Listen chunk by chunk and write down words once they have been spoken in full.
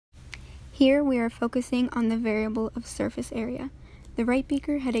Here we are focusing on the variable of surface area. The right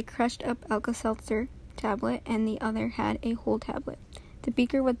beaker had a crushed up Alka-Seltzer tablet and the other had a whole tablet. The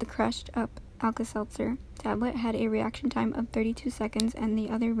beaker with the crushed up Alka-Seltzer tablet had a reaction time of 32 seconds and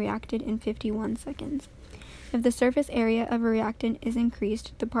the other reacted in 51 seconds. If the surface area of a reactant is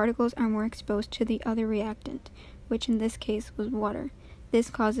increased, the particles are more exposed to the other reactant, which in this case was water.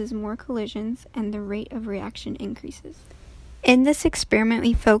 This causes more collisions and the rate of reaction increases. In this experiment,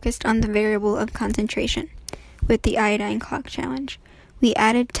 we focused on the variable of concentration with the iodine clock challenge. We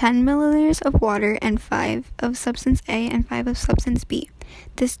added 10 milliliters of water and 5 of substance A and 5 of substance B.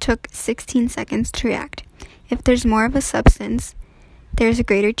 This took 16 seconds to react. If there's more of a substance, there's a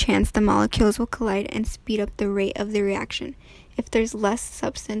greater chance the molecules will collide and speed up the rate of the reaction. If there's less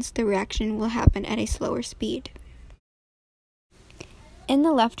substance, the reaction will happen at a slower speed. In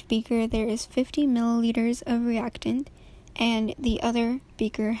the left beaker, there is 50 milliliters of reactant, and the other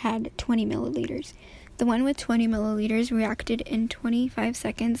beaker had 20 milliliters. The one with 20 milliliters reacted in 25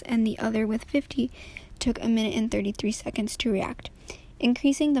 seconds, and the other with 50 took 1 minute and 33 seconds to react.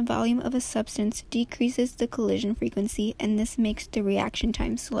 Increasing the volume of a substance decreases the collision frequency, and this makes the reaction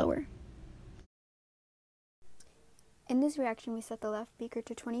time slower. In this reaction, we set the left beaker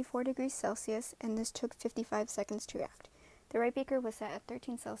to 24 degrees Celsius, and this took 55 seconds to react. The right beaker was set at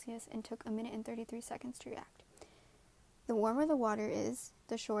 13 Celsius and took 1 minute and 33 seconds to react. The warmer the water is,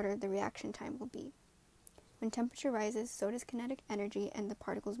 the shorter the reaction time will be. When temperature rises, so does kinetic energy, and the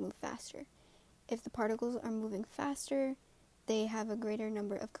particles move faster. If the particles are moving faster, they have a greater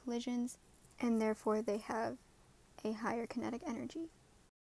number of collisions, and therefore they have a higher kinetic energy.